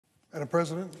Madam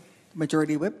President,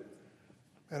 Majority Whip.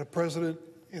 Madam President,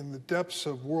 in the depths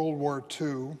of World War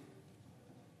II,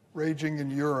 raging in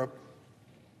Europe,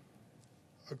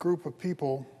 a group of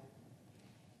people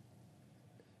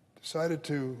decided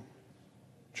to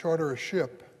charter a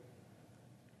ship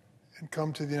and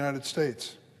come to the United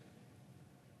States.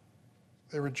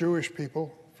 They were Jewish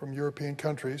people from European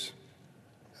countries,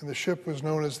 and the ship was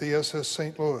known as the SS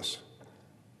St. Louis.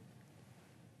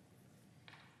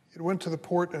 It went to the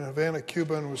port in Havana,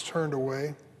 Cuba, and was turned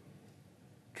away,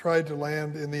 tried to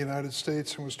land in the United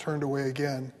States and was turned away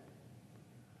again,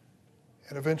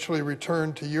 and eventually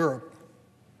returned to Europe,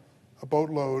 a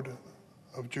boatload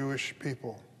of Jewish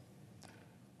people.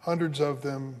 Hundreds of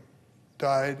them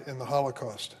died in the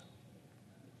Holocaust.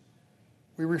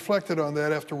 We reflected on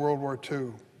that after World War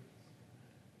II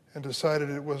and decided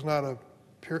it was not a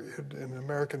period in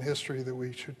American history that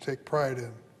we should take pride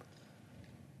in,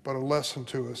 but a lesson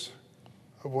to us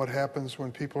of what happens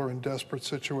when people are in desperate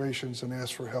situations and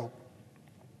ask for help.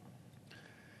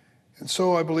 And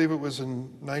so I believe it was in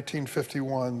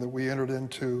 1951 that we entered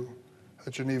into a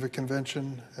Geneva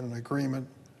Convention and an agreement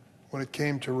when it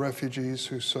came to refugees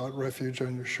who sought refuge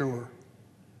on your shore.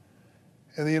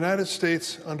 And the United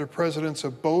States, under presidents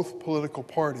of both political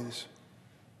parties,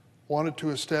 wanted to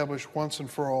establish once and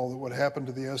for all that what happened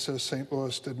to the SS St.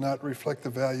 Louis did not reflect the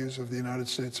values of the United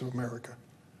States of America.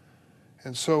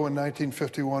 And so in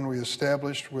 1951, we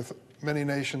established with many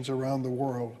nations around the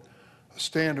world a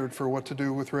standard for what to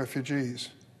do with refugees,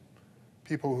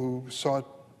 people who sought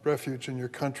refuge in your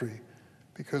country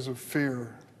because of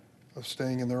fear of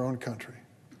staying in their own country.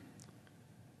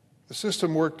 The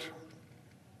system worked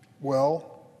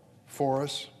well for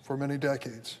us for many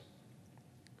decades.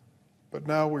 But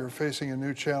now we are facing a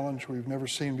new challenge we've never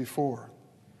seen before.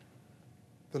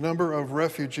 The number of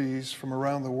refugees from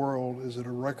around the world is at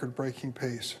a record-breaking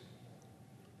pace.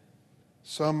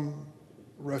 Some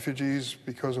refugees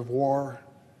because of war,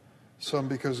 some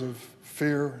because of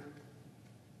fear,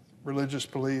 religious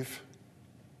belief,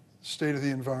 state of the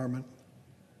environment,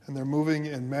 and they're moving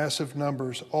in massive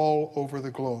numbers all over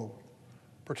the globe,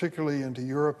 particularly into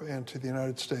Europe and to the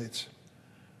United States.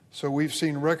 So we've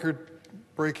seen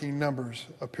record-breaking numbers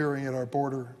appearing at our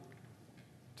border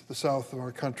to the south of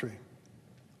our country.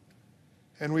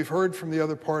 And we've heard from the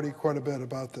other party quite a bit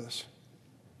about this.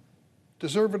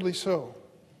 Deservedly so.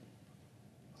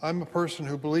 I'm a person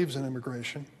who believes in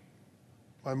immigration.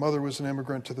 My mother was an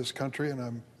immigrant to this country, and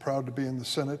I'm proud to be in the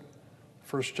Senate,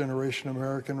 first-generation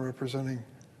American representing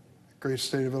the great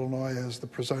state of Illinois as the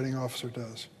presiding officer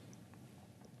does.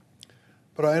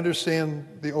 But I understand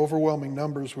the overwhelming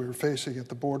numbers we are facing at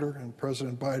the border and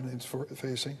President Biden is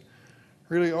facing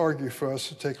really argue for us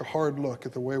to take a hard look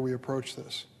at the way we approach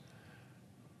this.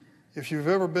 If you've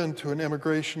ever been to an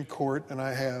immigration court, and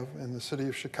I have, in the city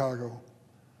of Chicago,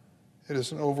 it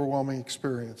is an overwhelming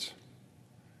experience.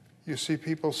 You see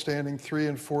people standing 3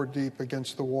 and 4 deep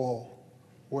against the wall,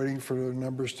 waiting for their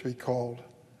numbers to be called.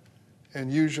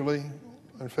 And usually,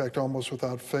 in fact, almost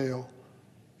without fail,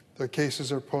 their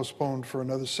cases are postponed for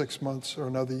another 6 months or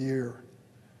another year.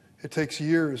 It takes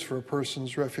years for a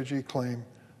person's refugee claim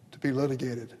to be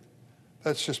litigated.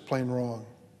 That's just plain wrong.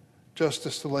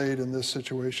 Justice delayed in this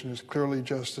situation is clearly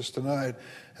justice denied,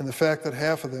 and the fact that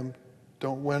half of them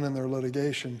don't win in their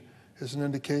litigation is an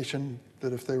indication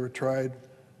that if they were tried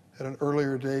at an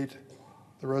earlier date,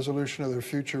 the resolution of their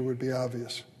future would be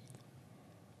obvious.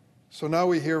 So now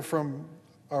we hear from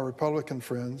our Republican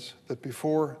friends that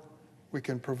before we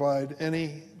can provide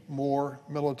any more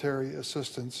military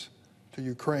assistance to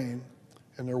Ukraine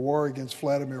in their war against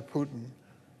Vladimir Putin,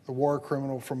 the war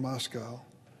criminal from Moscow,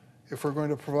 if we're going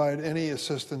to provide any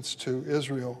assistance to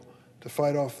Israel to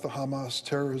fight off the Hamas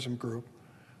terrorism group,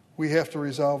 we have to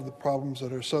resolve the problems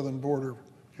at our southern border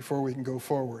before we can go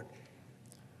forward.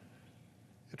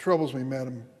 It troubles me,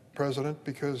 Madam President,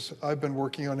 because I've been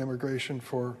working on immigration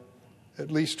for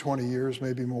at least 20 years,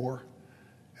 maybe more,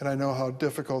 and I know how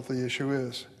difficult the issue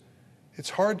is. It's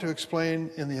hard to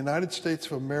explain in the United States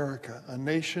of America, a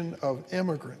nation of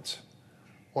immigrants,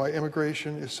 why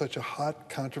immigration is such a hot,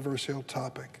 controversial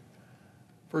topic.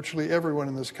 Virtually everyone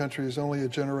in this country is only a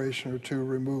generation or two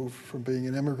removed from being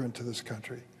an immigrant to this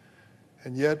country.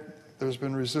 And yet, there's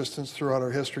been resistance throughout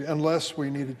our history, unless we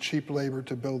needed cheap labor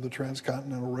to build the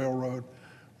Transcontinental Railroad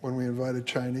when we invited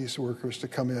Chinese workers to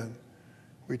come in.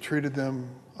 We treated them,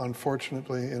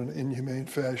 unfortunately, in an inhumane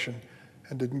fashion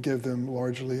and didn't give them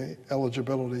largely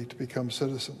eligibility to become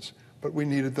citizens. But we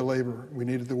needed the labor, we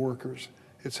needed the workers.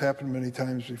 It's happened many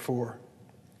times before.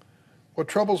 What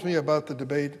troubles me about the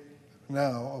debate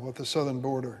now about the southern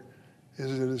border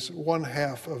is it is one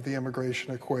half of the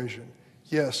immigration equation.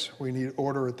 Yes, we need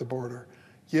order at the border.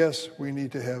 Yes, we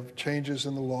need to have changes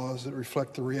in the laws that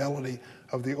reflect the reality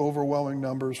of the overwhelming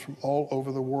numbers from all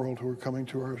over the world who are coming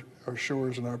to our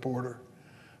shores and our border.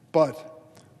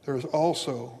 But there is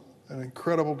also an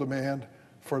incredible demand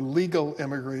for legal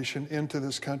immigration into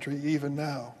this country even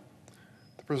now.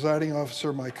 The presiding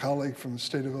officer, my colleague from the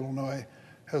state of Illinois,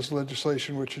 has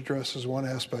legislation which addresses one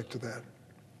aspect of that.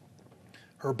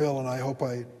 Her bill, and I hope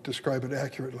I describe it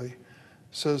accurately,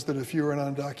 says that if you're an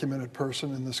undocumented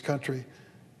person in this country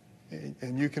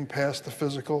and you can pass the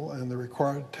physical and the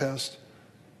required test,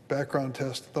 background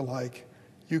test, the like,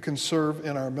 you can serve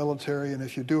in our military, and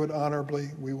if you do it honorably,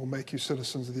 we will make you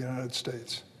citizens of the United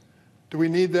States. Do we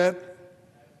need that?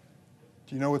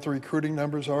 Do you know what the recruiting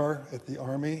numbers are at the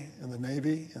Army and the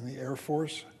Navy and the Air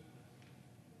Force?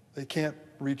 They can't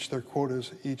reach their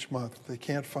quotas each month. They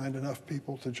can't find enough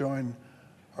people to join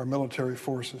our military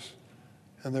forces.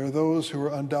 And there are those who are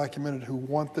undocumented who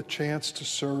want the chance to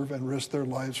serve and risk their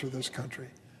lives for this country.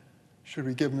 Should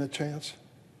we give them the chance?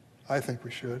 I think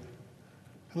we should.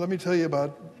 And let me tell you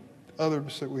about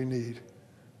others that we need.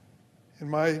 In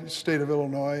my state of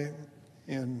Illinois,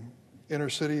 in inner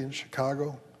city in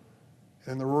Chicago,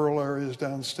 in the rural areas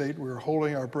downstate, we're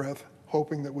holding our breath,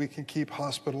 hoping that we can keep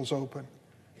hospitals open.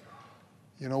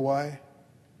 You know why?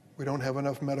 We don't have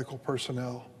enough medical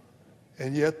personnel.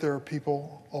 And yet there are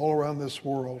people all around this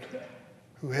world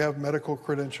who have medical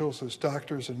credentials as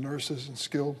doctors and nurses and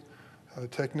skilled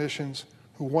technicians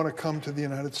who want to come to the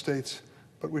United States,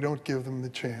 but we don't give them the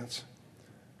chance.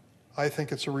 I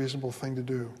think it's a reasonable thing to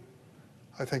do.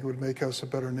 I think it would make us a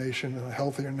better nation and a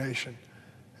healthier nation.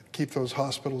 Keep those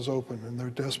hospitals open, and they're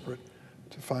desperate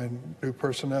to find new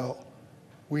personnel.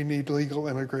 We need legal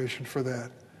immigration for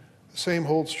that. The same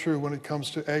holds true when it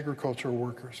comes to agricultural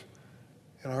workers.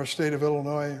 In our state of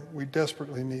Illinois, we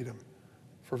desperately need them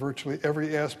for virtually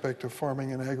every aspect of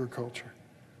farming and agriculture.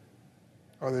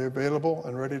 Are they available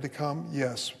and ready to come?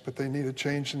 Yes, but they need a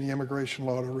change in the immigration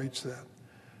law to reach that.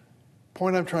 The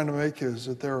point I'm trying to make is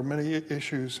that there are many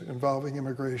issues involving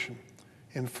immigration.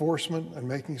 Enforcement and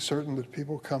making certain that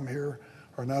people come here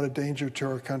are not a danger to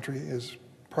our country is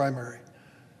primary.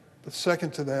 But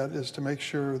second to that is to make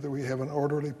sure that we have an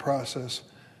orderly process.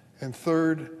 And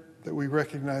third, that we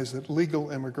recognize that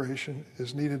legal immigration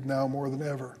is needed now more than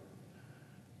ever.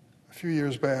 A few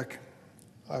years back,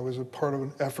 I was a part of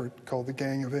an effort called the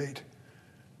Gang of Eight.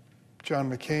 John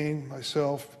McCain,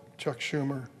 myself, Chuck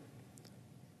Schumer,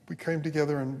 we came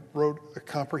together and wrote a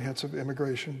comprehensive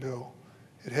immigration bill.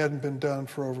 It hadn't been done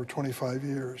for over 25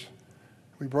 years.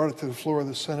 We brought it to the floor of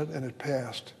the Senate and it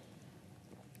passed.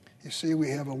 You see, we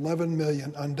have 11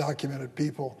 million undocumented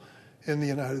people in the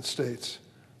United States.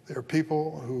 There are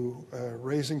people who are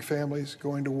raising families,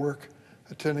 going to work,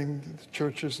 attending the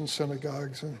churches and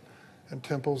synagogues and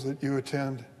temples that you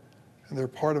attend, and they're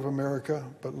part of America,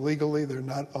 but legally they're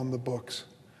not on the books.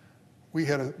 We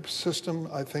had a system,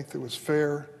 I think, that was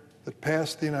fair, that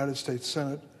passed the United States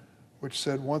Senate, which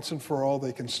said once and for all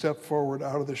they can step forward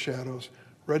out of the shadows,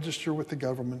 register with the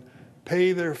government,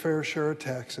 pay their fair share of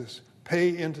taxes,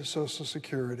 pay into Social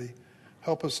Security,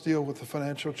 help us deal with the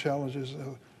financial challenges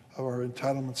of our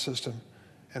entitlement system,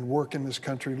 and work in this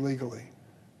country legally,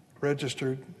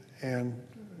 registered, and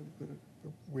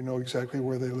we know exactly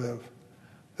where they live.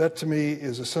 That, to me,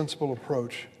 is a sensible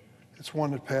approach. It's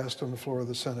one that passed on the floor of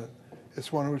the Senate.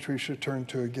 It's one which we should turn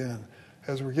to again.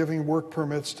 As we're giving work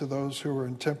permits to those who are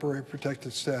in temporary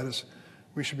protected status,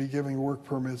 we should be giving work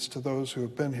permits to those who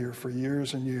have been here for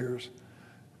years and years,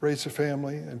 raise a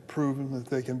family, and proven that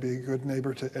they can be a good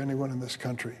neighbor to anyone in this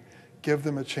country. Give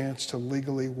them a chance to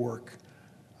legally work.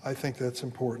 I think that's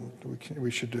important.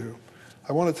 We should do.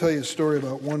 I want to tell you a story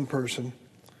about one person.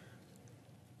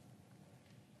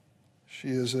 She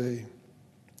is a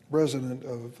resident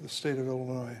of the state of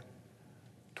Illinois.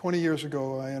 20 years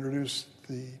ago, I introduced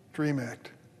the DREAM Act.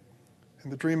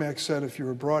 And the DREAM Act said if you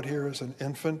were brought here as an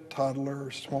infant, toddler, or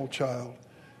small child,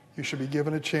 you should be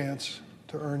given a chance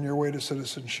to earn your way to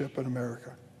citizenship in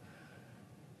America.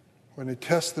 When they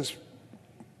test this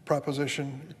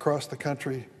proposition across the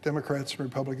country, Democrats and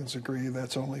Republicans agree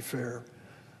that's only fair.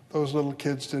 Those little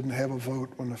kids didn't have a vote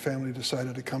when the family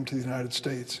decided to come to the United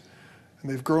States. And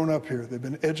they've grown up here. They've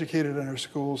been educated in our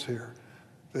schools here.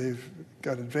 They've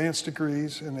got advanced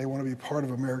degrees, and they want to be part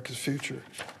of America's future,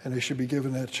 and they should be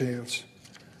given that chance.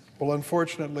 Well,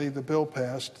 unfortunately, the bill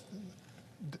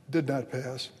did not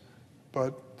pass,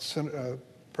 but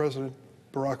President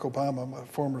Barack Obama, a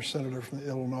former senator from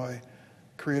Illinois,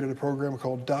 created a program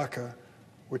called DACA,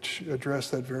 which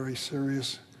addressed that very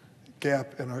serious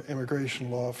gap in our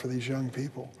immigration law for these young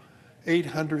people.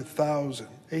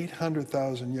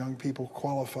 800,000 young people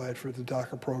qualified for the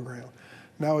DACA program.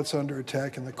 Now it's under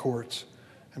attack in the courts.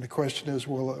 And the question is,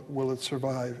 will it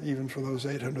survive, even for those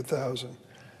 800,000?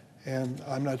 And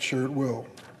I'm not sure it will.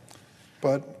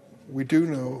 But we do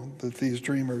know that these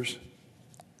dreamers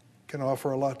can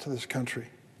offer a lot to this country.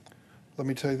 Let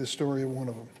me tell you the story of one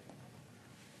of them.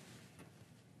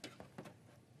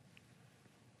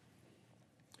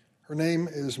 Her name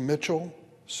is Mitchell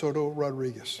Soto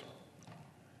Rodriguez.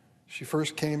 She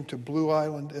first came to Blue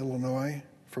Island, Illinois,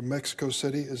 from Mexico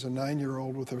City as a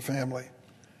 9-year-old with her family.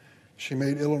 She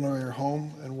made Illinois her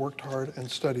home and worked hard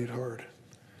and studied hard.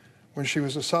 When she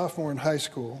was a sophomore in high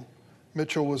school,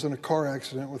 Mitchell was in a car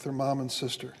accident with her mom and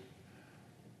sister.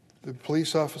 The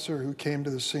police officer who came to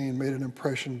the scene made an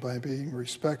impression by being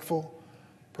respectful,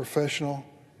 professional,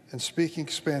 and speaking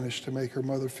Spanish to make her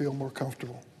mother feel more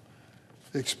comfortable.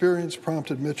 The experience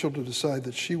prompted Mitchell to decide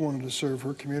that she wanted to serve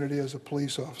her community as a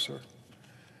police officer.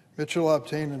 Mitchell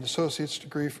obtained an associate's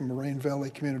degree from Moraine Valley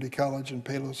Community College in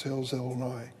Palos Hills,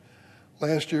 Illinois.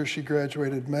 Last year, she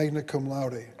graduated magna cum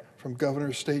laude from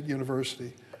Governor State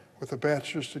University with a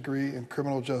bachelor's degree in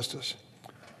criminal justice.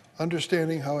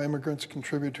 Understanding how immigrants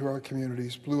contribute to our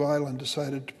communities, Blue Island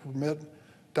decided to permit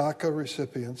DACA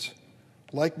recipients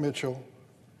like Mitchell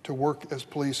to work as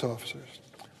police officers.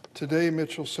 Today,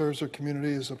 Mitchell serves her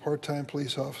community as a part-time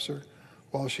police officer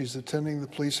while she's attending the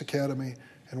police academy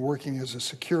and working as a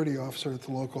security officer at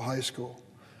the local high school.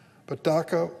 But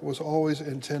DACA was always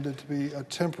intended to be a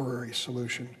temporary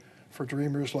solution for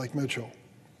dreamers like Mitchell.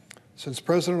 Since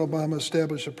President Obama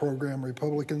established the program,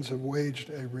 Republicans have waged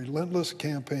a relentless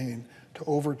campaign to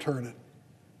overturn it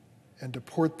and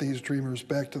deport these dreamers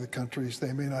back to the countries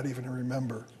they may not even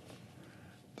remember.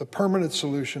 The permanent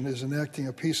solution is enacting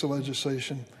a piece of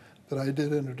legislation that I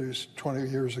did introduce 20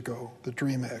 years ago, the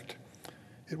DREAM Act.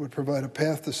 It would provide a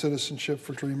path to citizenship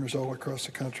for dreamers all across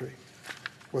the country.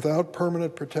 Without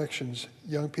permanent protections,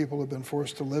 young people have been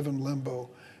forced to live in limbo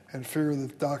and fear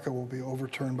that DACA will be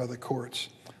overturned by the courts.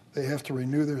 They have to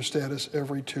renew their status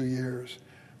every 2 years,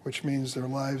 which means their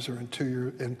lives are in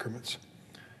 2-year increments.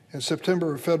 In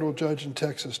September, a federal judge in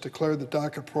Texas declared the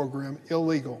DACA program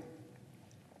illegal,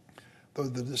 though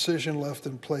the decision left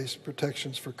in place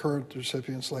protections for current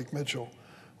recipients like Mitchell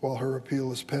while her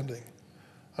appeal is pending.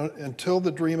 Until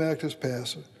the DREAM Act is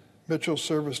passed, Mitchell's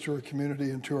service to her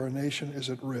community and to our nation is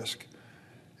at risk,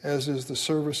 as is the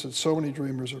service that so many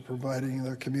dreamers are providing in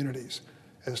their communities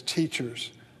as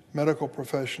teachers, medical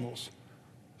professionals,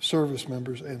 service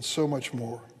members, and so much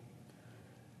more.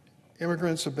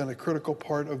 Immigrants have been a critical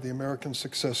part of the American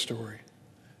success story,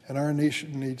 and our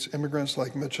nation needs immigrants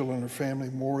like Mitchell and her family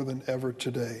more than ever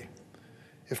today.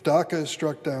 If DACA is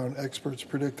struck down, experts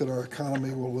predict that our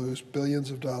economy will lose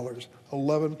billions of dollars,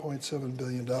 $11.7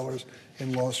 billion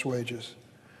in lost wages.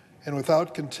 And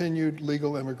without continued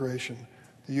legal immigration,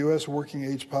 the U.S. working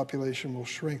age population will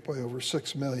shrink by over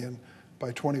 6 million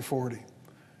by 2040.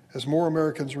 As more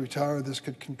Americans retire, this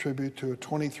could contribute to a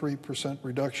 23%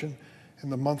 reduction in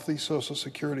the monthly Social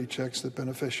Security checks that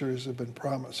beneficiaries have been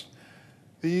promised.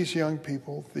 These young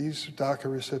people, these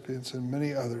DACA recipients, and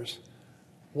many others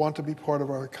want to be part of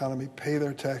our economy, pay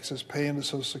their taxes, pay into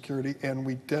Social Security, and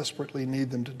we desperately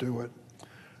need them to do it.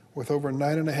 With over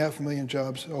 9.5 million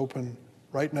jobs open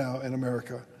right now in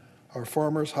America, our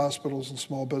farmers, hospitals, and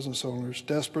small business owners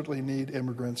desperately need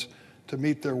immigrants to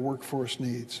meet their workforce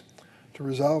needs. To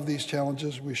resolve these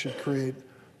challenges, we should create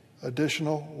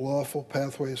additional lawful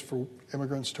pathways for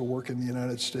immigrants to work in the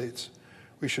United States.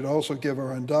 We should also give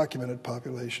our undocumented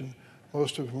population,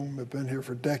 most of whom have been here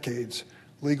for decades,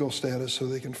 legal status so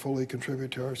they can fully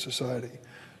contribute to our society.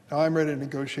 Now, I'm ready to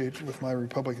negotiate with my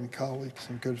Republican colleagues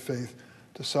in good faith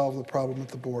to solve the problem at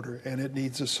the border, and it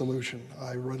needs a solution.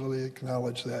 I readily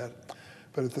acknowledge that.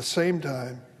 But at the same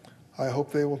time, I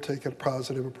hope they will take a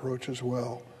positive approach as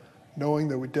well, knowing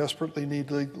that we desperately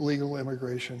need legal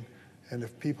immigration, and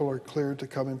if people are cleared to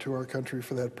come into our country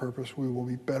for that purpose, we will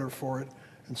be better for it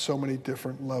in so many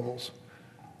different levels.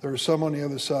 There are some on the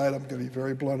other side, I'm going to be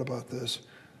very blunt about this,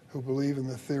 who believe in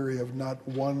the theory of not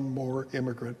one more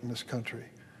immigrant in this country.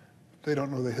 They don't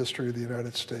know the history of the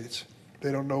United States.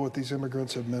 They don't know what these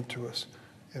immigrants have meant to us.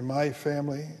 In my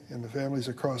family, and the families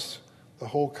across the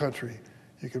whole country,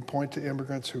 you can point to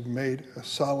immigrants who've made a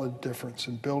solid difference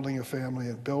in building a family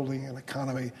and building an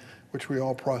economy which we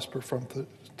all prosper from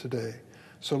today.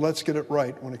 So let's get it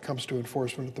right when it comes to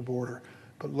enforcement at the border.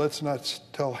 But let's not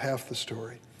tell half the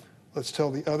story. Let's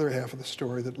tell the other half of the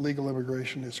story, that legal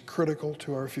immigration is critical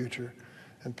to our future.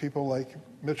 And people like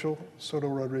Mitchell Soto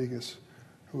Rodriguez,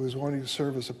 who is wanting to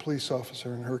serve as a police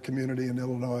officer in her community in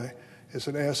Illinois, is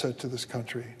an asset to this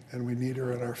country, and we need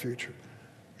her in our future.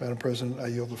 Madam President, I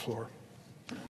yield the floor.